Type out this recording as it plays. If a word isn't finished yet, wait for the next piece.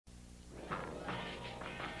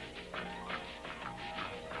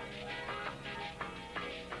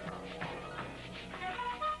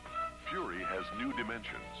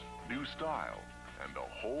style and a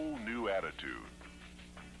whole new attitude.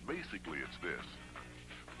 Basically, it's this.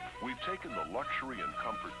 We've taken the luxury and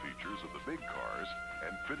comfort features of the big cars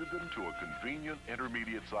and fitted them to a convenient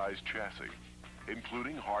intermediate-sized chassis,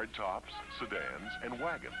 including hardtops, sedans, and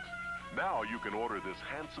wagons. Now you can order this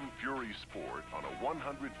handsome Fury Sport on a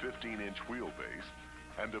 115-inch wheelbase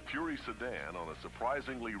and a Fury Sedan on a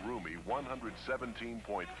surprisingly roomy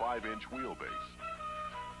 117.5-inch wheelbase.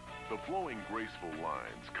 The flowing, graceful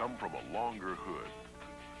lines come from a longer hood.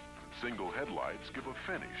 Single headlights give a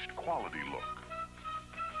finished, quality look.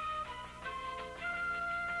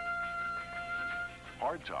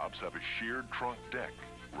 Hardtops have a sheared trunk deck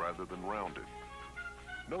rather than rounded.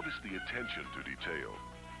 Notice the attention to detail.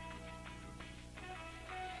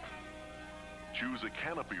 Choose a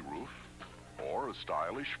canopy roof or a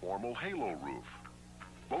stylish formal halo roof.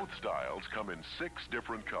 Both styles come in 6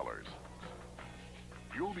 different colors.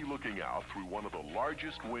 You'll be looking out through one of the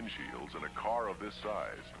largest windshields in a car of this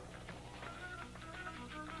size.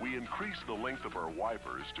 We increased the length of our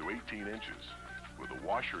wipers to 18 inches with a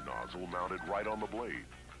washer nozzle mounted right on the blade.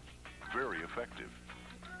 Very effective.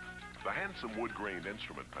 The handsome wood-grained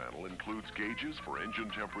instrument panel includes gauges for engine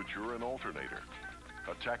temperature and alternator.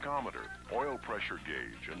 A tachometer, oil pressure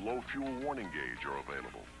gauge, and low fuel warning gauge are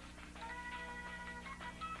available.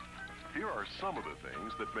 Here are some of the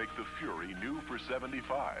things that make the Fury new for $75.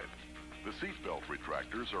 The seatbelt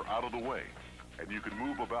retractors are out of the way, and you can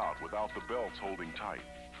move about without the belts holding tight.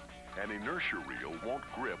 An inertia reel won't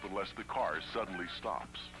grip unless the car suddenly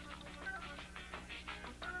stops.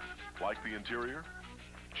 Like the interior?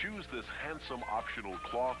 Choose this handsome optional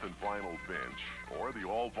cloth and vinyl bench or the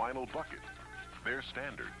all-vinyl bucket. They're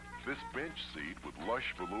standard. This bench seat with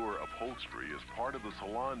lush velour upholstery is part of the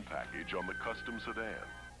salon package on the custom sedan.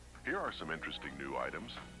 Here are some interesting new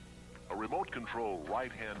items. A remote control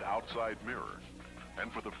right-hand outside mirror.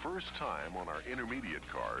 And for the first time on our intermediate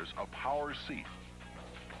cars, a power seat.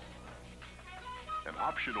 An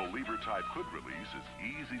optional lever-type hood release is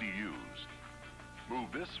easy to use.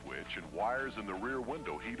 Move this switch and wires in the rear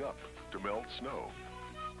window heat up to melt snow.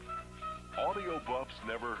 Audio buffs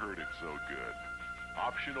never heard it so good.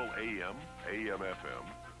 Optional AM, AM/FM,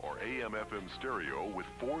 or AM/FM stereo with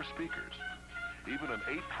 4 speakers. Even an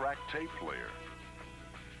 8-track tape player.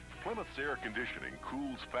 Plymouth's air conditioning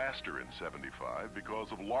cools faster in 75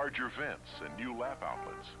 because of larger vents and new lap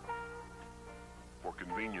outlets. For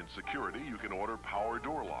convenient security, you can order power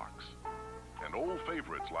door locks. And old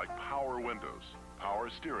favorites like power windows, power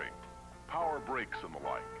steering, power brakes, and the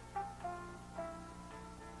like.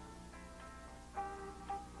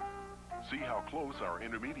 See how close our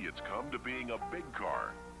intermediates come to being a big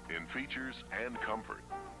car in features and comfort.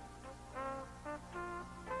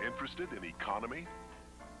 Interested in economy?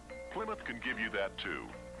 Plymouth can give you that too,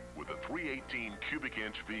 with a 318 cubic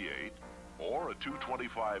inch V8 or a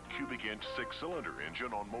 225 cubic inch 6-cylinder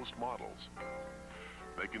engine on most models.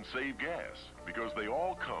 They can save gas because they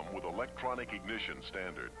all come with electronic ignition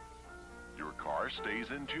standard. Your car stays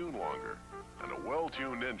in tune longer, and a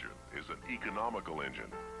well-tuned engine is an economical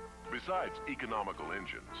engine. Besides economical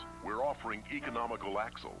engines, we're offering economical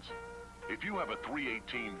axles. If you have a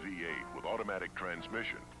 318 V8 with automatic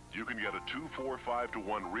transmission, you can get a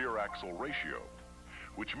 2.45-to-1 rear axle ratio,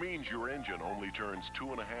 which means your engine only turns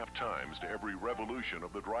 2.5 times to every revolution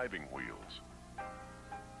of the driving wheels.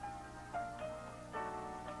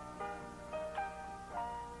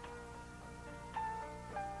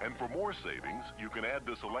 And for more savings, you can add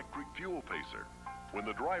this electric fuel pacer. When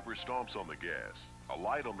the driver stomps on the gas, a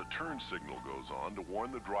light on the turn signal goes on to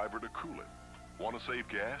warn the driver to cool it. Want to save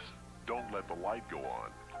gas? Don't let the light go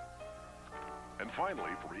on. And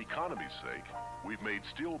finally, for economy's sake, we've made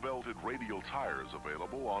steel-belted radial tires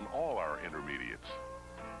available on all our intermediates.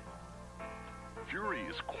 Fury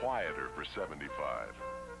is quieter for 75.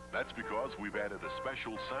 That's because we've added a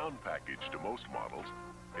special sound package to most models,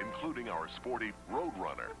 including our sporty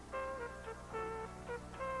Roadrunner.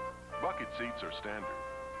 Bucket seats are standard,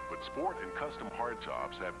 but sport and custom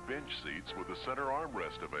hardtops have bench seats with a center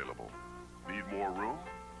armrest available. Need more room?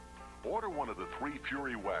 Order one of the 3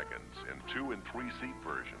 Fury wagons in 2- and 3-seat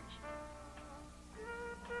versions.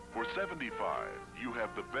 For $75, you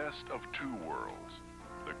have the best of 2 worlds.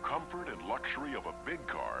 The comfort and luxury of a big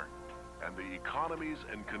car and the economies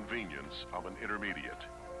and convenience of an intermediate.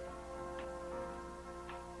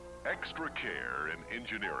 Extra care in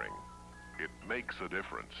engineering. It makes a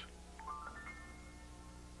difference.